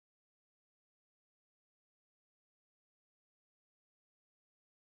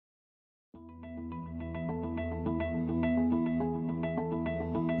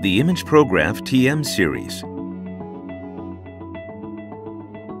The imagePROGRAF TM series.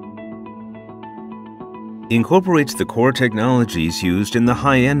 Incorporates the core technologies used in the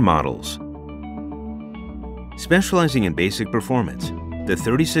high-end models. Specializing in basic performance, the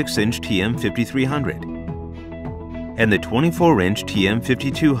 36-inch TM5300 and the 24-inch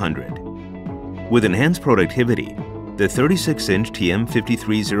TM5200. With enhanced productivity, the 36-inch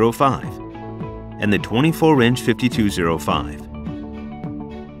TM5305 and the 24-inch 5205.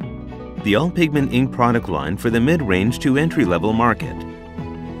 The all-pigment ink product line for the mid-range to entry-level market.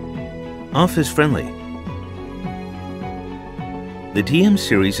 Office-friendly. The TM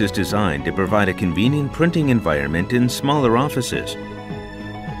series is designed to provide a convenient printing environment in smaller offices,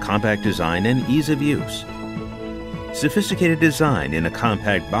 compact design and ease of use, sophisticated design in a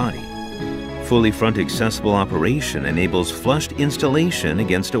compact body, fully front-accessible operation enables flushed installation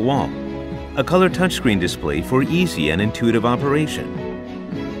against a wall, a color touchscreen display for easy and intuitive operation,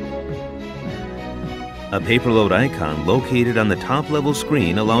 a paper load icon located on the top-level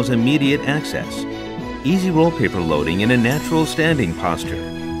screen allows immediate access, easy roll paper loading in a natural standing posture.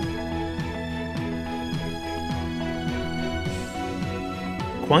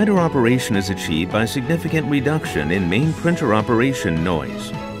 Quieter operation is achieved by significant reduction in main printer operation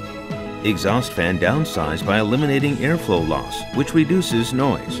noise. Exhaust fan downsized by eliminating airflow loss, which reduces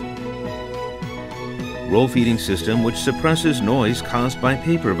noise. Roll feeding system which suppresses noise caused by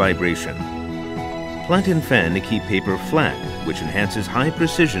paper vibration. Plug-in fan to keep paper flat, which enhances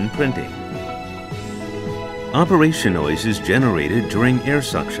high-precision printing. Operation noise is generated during air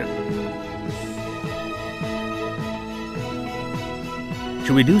suction.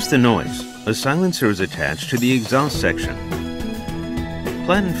 To reduce the noise, a silencer is attached to the exhaust section.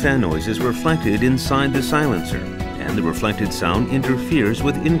 Plug-in fan noise is reflected inside the silencer, and the reflected sound interferes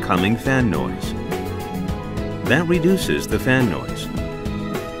with incoming fan noise. That reduces the fan noise.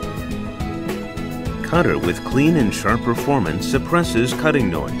 Cutter with clean and sharp performance suppresses cutting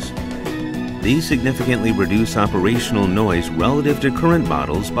noise. These significantly reduce operational noise relative to current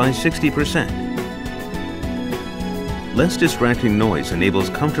models by 60%. Less distracting noise enables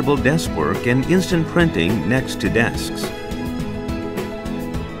comfortable desk work and instant printing next to desks.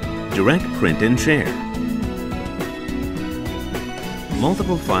 Direct print and share.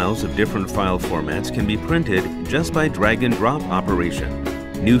 Multiple files of different file formats can be printed just by drag and drop operation.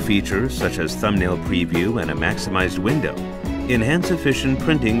 New features such as thumbnail preview and a maximized window enhance efficient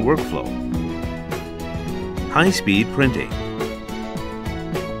printing workflow. High-speed printing.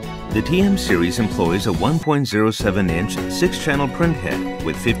 The TM series employs a 1.07-inch 6-channel printhead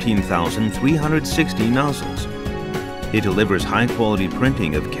with 15,360 nozzles. It delivers high-quality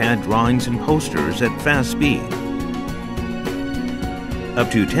printing of CAD drawings and posters at fast speed. Up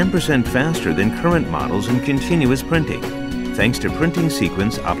to 10% faster than current models in continuous printing, thanks to printing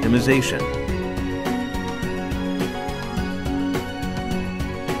sequence optimization.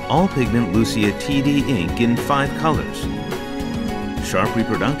 All-pigment Lucia TD ink in 5 colors. Sharp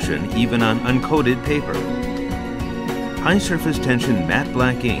reproduction even on uncoated paper. High surface tension matte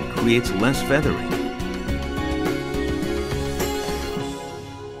black ink creates less feathering.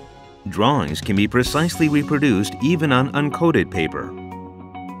 Drawings can be precisely reproduced even on uncoated paper.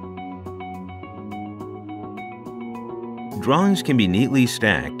 Drawings can be neatly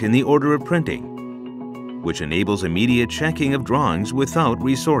stacked in the order of printing, which enables immediate checking of drawings without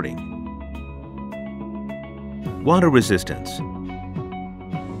resorting. Water resistance.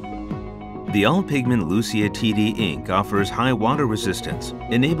 The all-pigment Lucia TD ink offers high water resistance,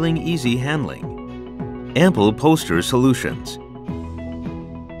 enabling easy handling. Ample poster solutions.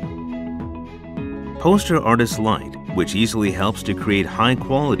 Poster Artist Light, which easily helps to create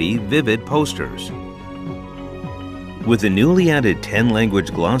high-quality, vivid posters. With the newly added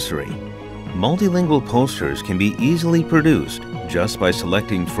 10-language glossary, multilingual posters can be easily produced just by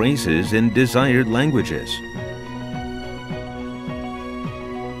selecting phrases in desired languages.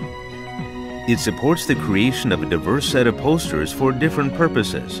 It supports the creation of a diverse set of posters for different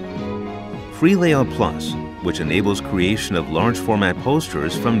purposes. Free Layout Plus, which enables creation of large format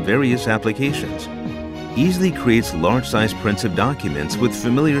posters from various applications, easily creates large-size prints of documents with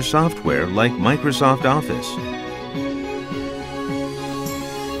familiar software like Microsoft Office.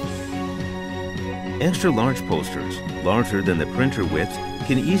 Extra-large posters, larger than the printer width,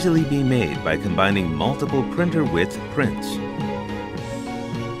 can easily be made by combining multiple printer width prints.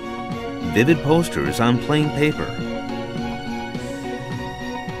 Vivid posters on plain paper.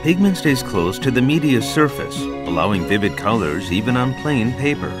 Pigment stays close to the media surface, allowing vivid colors even on plain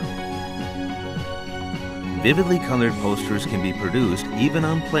paper. Vividly colored posters can be produced even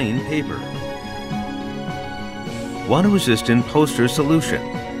on plain paper. Water-resistant poster solution.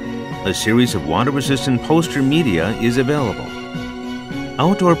 A series of water-resistant poster media is available.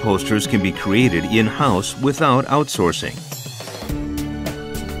 Outdoor posters can be created in-house without outsourcing.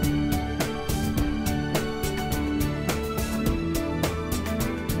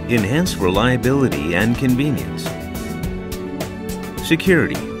 Enhanced reliability and convenience.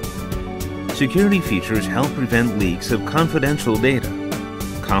 Security. Security features help prevent leaks of confidential data.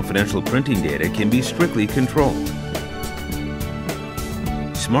 Confidential printing data can be strictly controlled.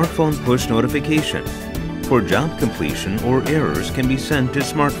 Smartphone push notification. For job completion or errors can be sent to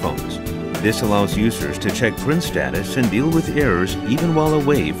smartphones. This allows users to check print status and deal with errors even while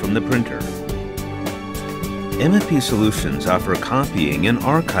away from the printer. MFP Solutions offer copying and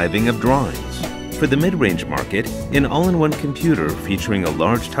archiving of drawings. For the mid-range market, an all-in-one computer featuring a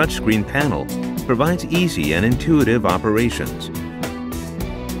large touchscreen panel provides easy and intuitive operations.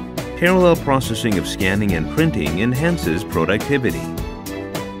 Parallel processing of scanning and printing enhances productivity.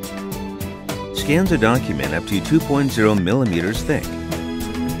 Scans a document up to 2.0 millimeters thick.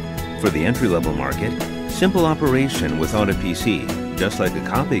 For the entry-level market, simple operation without a PC, just like a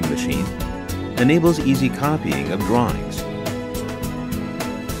copying machine, enables easy copying of drawings.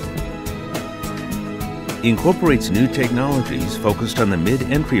 Incorporates new technologies focused on the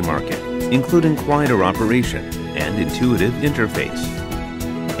mid-entry market, including quieter operation and intuitive interface.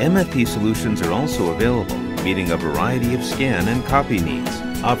 MFP Solutions are also available, meeting a variety of scan and copy needs.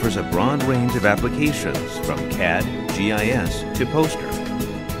 Offers a broad range of applications from CAD, GIS to poster.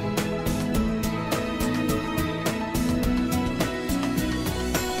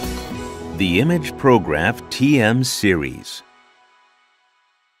 The imagePROGRAF TM series.